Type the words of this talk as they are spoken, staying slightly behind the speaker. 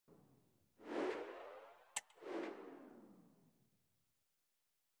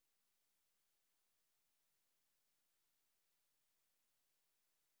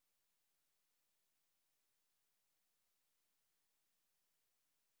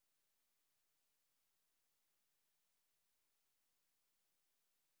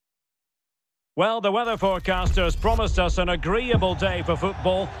Well, the weather forecasters promised us an agreeable day for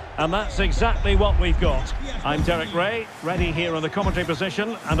football, and that's exactly what we've got. I'm Derek Ray, ready here in the commentary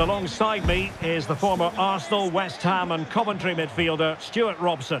position, and alongside me is the former Arsenal, West Ham and Coventry midfielder, Stuart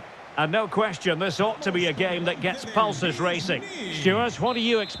Robson. And no question, this ought to be a game that gets pulses racing. Stuart, what are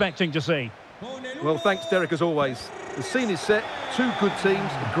you expecting to see? Well, thanks, Derek, as always. The scene is set, two good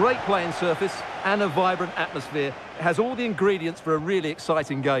teams, a great playing surface and a vibrant atmosphere. It has all the ingredients for a really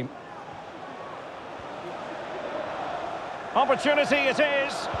exciting game. Opportunity it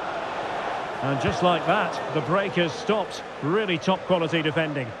is. And just like that, the break is stopped. Really top quality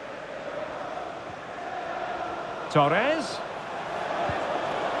defending. Torres.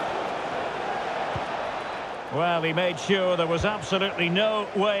 Well, he made sure there was absolutely no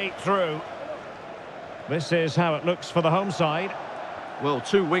way through. This is how it looks for the home side. Well,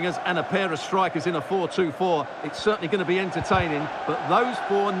 two wingers and a pair of strikers in a 4-2-4. It's certainly going to be entertaining, but those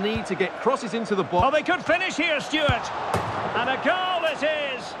four need to get crosses into the box. Oh, they could finish here, Stuart. And a goal it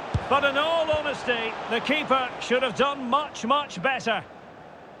is. But in all honesty, the keeper should have done much, much better.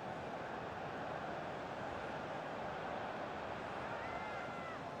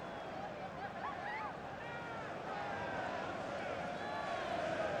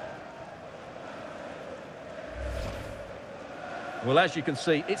 Well, as you can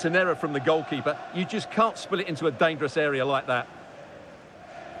see, it's an error from the goalkeeper. You just can't spill it into a dangerous area like that.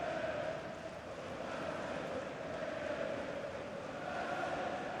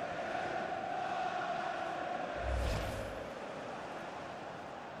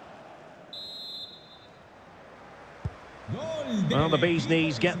 Well, the bee's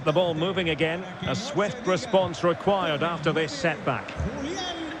knees get the ball moving again. A swift response required after this setback.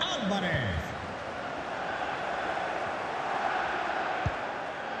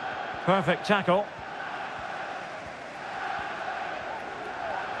 Perfect tackle.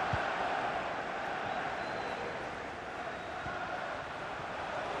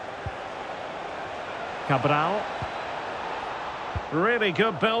 Cabral. Really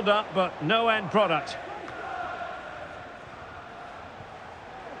good build-up, but no end product.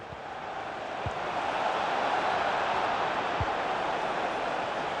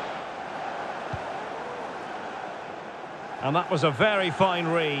 And that was a very fine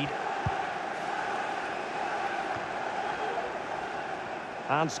read.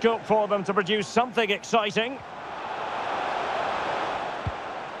 And scope for them to produce something exciting.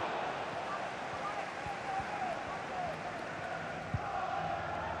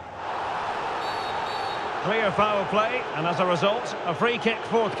 Clear foul play, and as a result, a free kick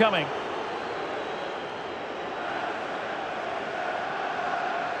forthcoming.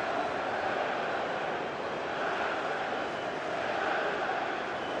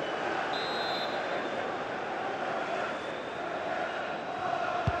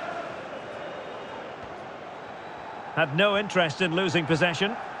 Had no interest in losing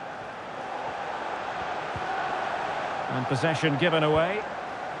possession. And possession given away.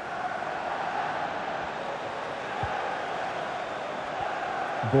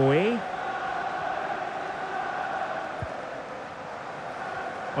 Boy.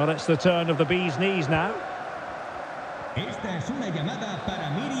 Well, it's the turn of the bee's knees now. Esta es una llamada para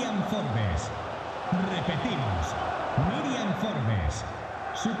Miriam Forbes. Repetimos. Miriam Forbes.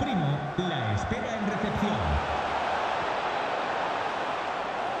 Su primo la espera en recepción.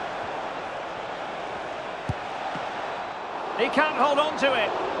 He can't hold on to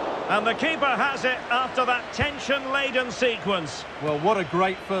it. And the keeper has it after that tension-laden sequence. Well, what a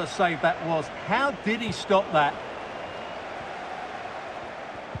great first save that was. How did he stop that?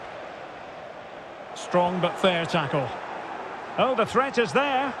 Strong but fair tackle. Oh, the threat is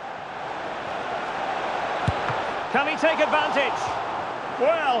there. Can he take advantage?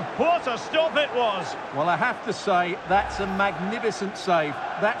 Well, what a stop it was. Well, I have to say, that's a magnificent save.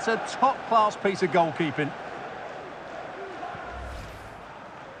 That's a top-class piece of goalkeeping.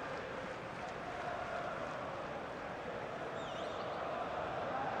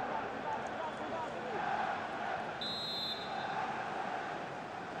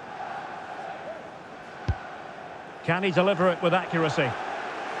 Can he deliver it with accuracy?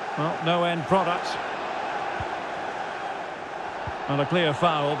 Well, no end product. And a clear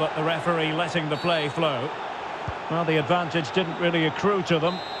foul, but the referee letting the play flow. Well, the advantage didn't really accrue to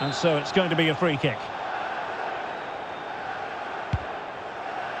them, and so it's going to be a free kick.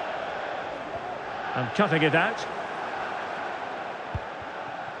 And cutting it out.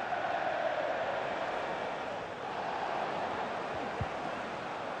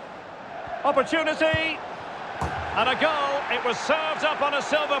 Opportunity! And a goal. It was served up on a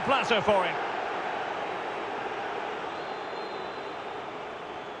silver platter for him.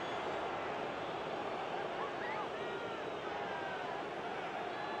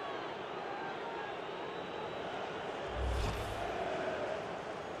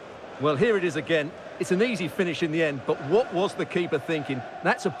 Well, here it is again. It's an easy finish in the end, but what was the keeper thinking?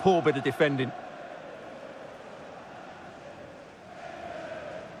 That's a poor bit of defending.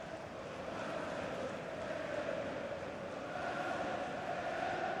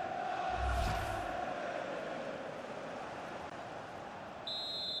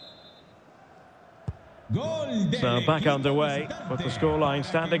 So back underway with the scoreline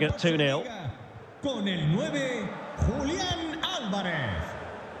standing at 2-0. Con el 9, Julián Álvarez.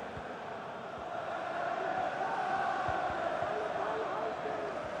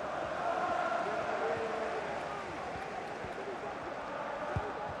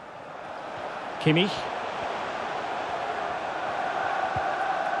 Kimmich.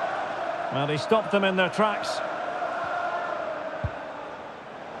 Well, he stopped them in their tracks.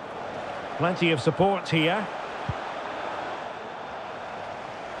 Plenty of support here.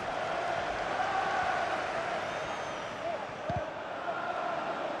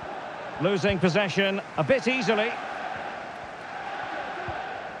 Losing possession a bit easily.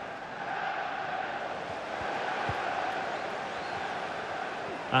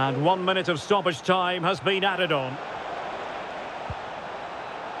 And 1 minute of stoppage time has been added on.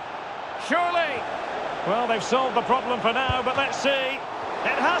 Surely! Well, they've solved the problem for now, but let's see.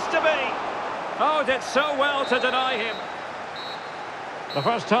 It has to be. Oh, did so well to deny him. The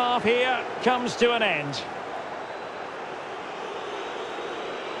first half here comes to an end.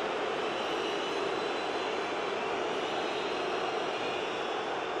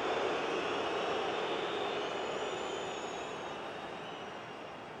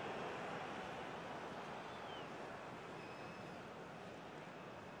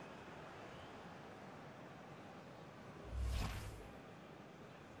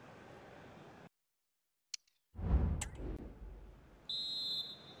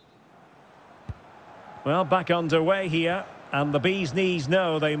 Well, back underway here, and the bees' knees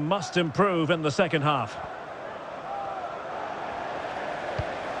know they must improve in the second half.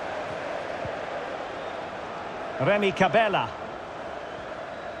 Remy Cabella.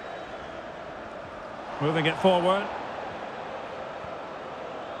 Moving it forward.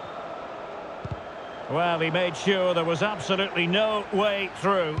 Well, he made sure there was absolutely no way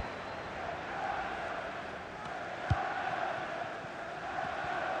through.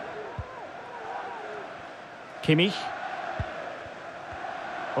 Kimmich.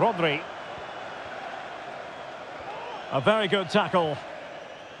 Rodri. A very good tackle.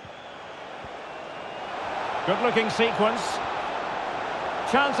 Good-looking sequence.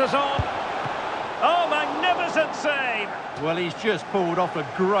 Chances on. Oh, magnificent save! Well, he's just pulled off a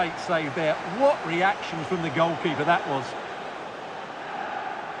great save there. What reaction from the goalkeeper that was.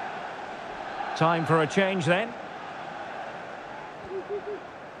 Time for a change then.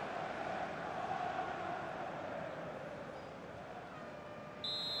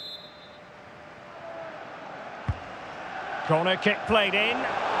 Corner kick played in.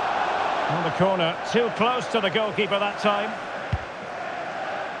 On the corner, too close to the goalkeeper that time.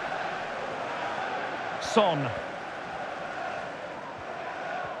 Son.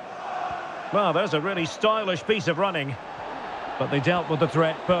 Well, there's a really stylish piece of running, but they dealt with the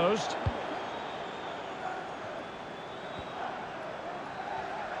threat posed.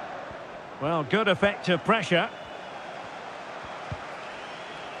 Well, good effective pressure.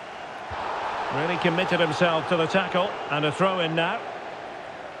 Really committed himself to the tackle, and a throw in now.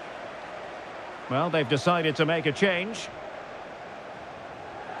 Well, they've decided to make a change.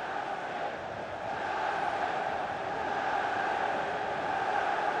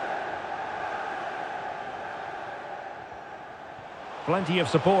 Plenty of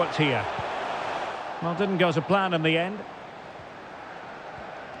support here. Well, didn't go to plan in the end.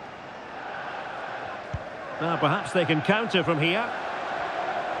 Now, perhaps they can counter from here.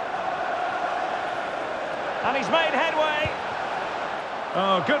 And he's made headway.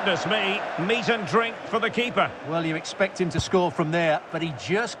 Oh, goodness me. Meat and drink for the keeper. Well, you expect him to score from there, but he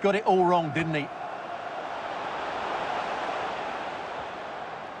just got it all wrong, didn't he?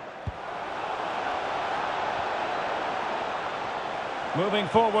 Moving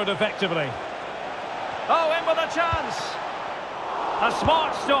forward effectively. Oh, in with a chance. A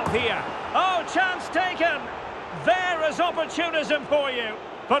smart stop here. Oh, chance taken. There is opportunism for you,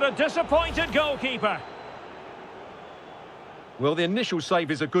 but a disappointed goalkeeper. Well, the initial save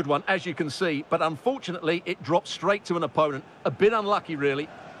is a good one, as you can see, but unfortunately it dropped straight to an opponent. A bit unlucky, really.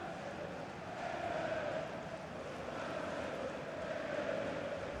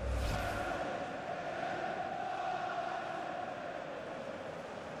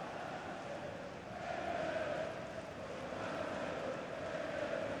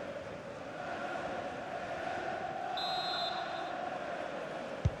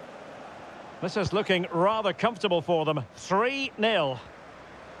 This is looking rather comfortable for them. 3-0.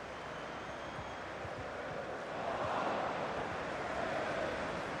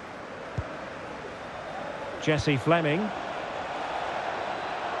 Jesse Fleming.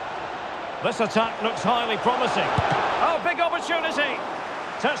 This attack looks highly promising. Oh, big opportunity.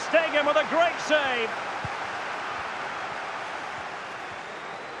 Ter Stegen with a great save.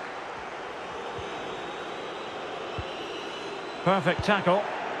 Perfect tackle.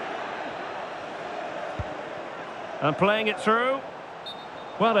 And playing it through.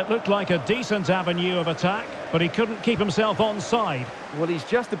 Well, it looked like a decent avenue of attack, but he couldn't keep himself onside. Well, he's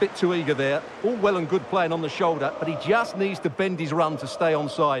just a bit too eager there. All well and good playing on the shoulder, but he just needs to bend his run to stay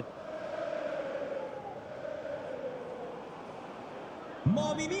onside.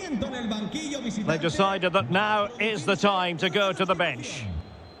 They've decided that now is the time to go to the bench.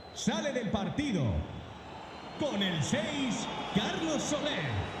 Sale del partido. Con el 6, Carlos Soler.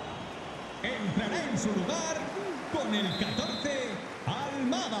 Entrará en su lugar con el 14,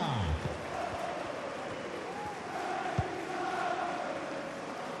 Almada.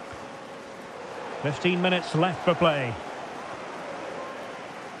 "15 minutes left for play.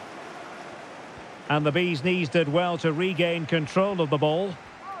 And the Bees' knees did well to regain control of the ball.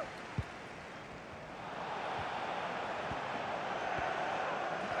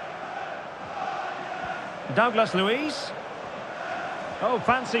 Douglas Luiz. Oh,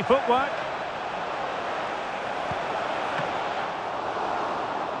 fancy footwork.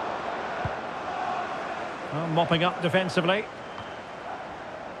 Oh, mopping up defensively.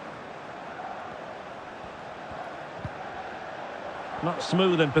 Not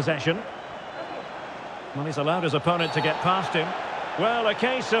smooth in possession. Well, he's allowed his opponent to get past him. Well, a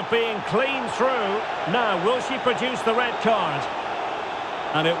case of being clean through. Now, will she produce the red card?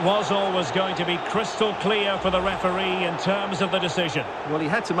 And it was always going to be crystal clear for the referee in terms of the decision. Well, he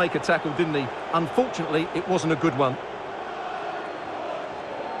had to make a tackle, didn't he? Unfortunately, it wasn't a good one.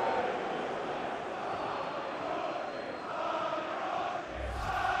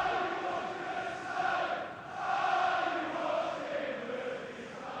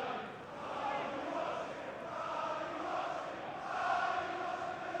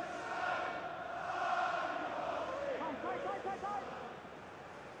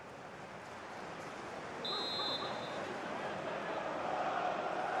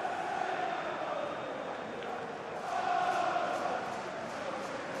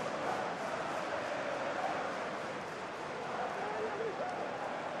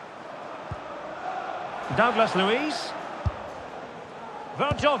 Douglas Luiz.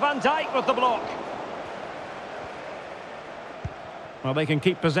 Virgil van Dijk with the block. Well, they can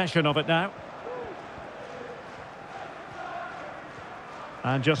keep possession of it now.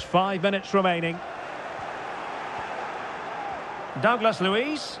 And just 5 minutes remaining. Douglas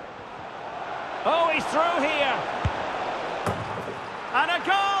Luiz. Oh, he's through here. And a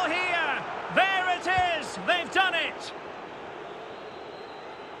goal here. There it is. They've done it.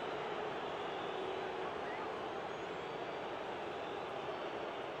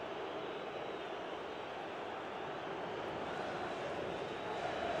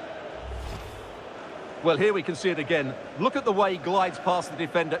 Well, here we can see it again. Look at the way he glides past the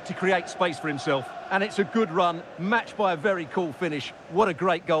defender to create space for himself. And it's a good run, matched by a very cool finish. What a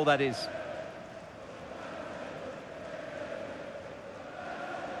great goal that is.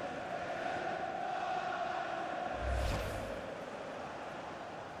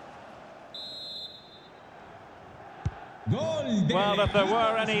 Well, if there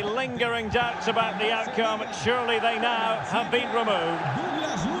were any lingering doubts about the outcome, surely they now have been removed.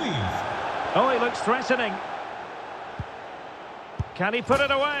 Oh, he looks threatening. Can he put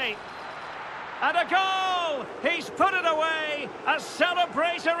it away? And a goal! He's put it away! A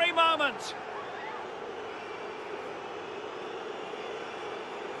celebratory moment!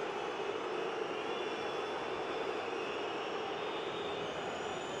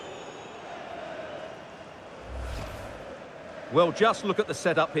 Well, just look at the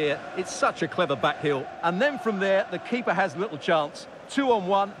setup here. It's such a clever back heel. And then from there, the keeper has little chance.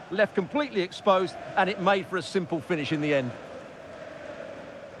 2-on-1, left completely exposed, and it made for a simple finish in the end.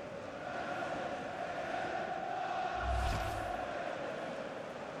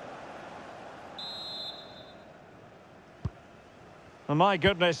 Oh, my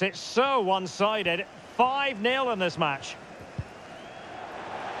goodness, it's so one-sided. 5-0 in this match.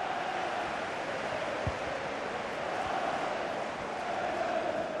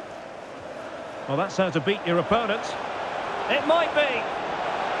 Well, that's how to beat your opponent. It might be.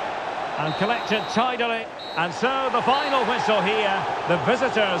 And collected tidily. And so the final whistle here. The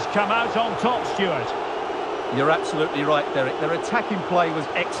visitors come out on top, Stuart. You're absolutely right, Derek. Their attacking play was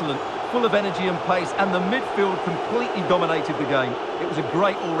excellent. full of energy and pace, and the midfield completely dominated the game. It was a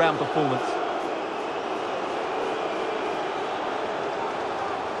great all-round performance.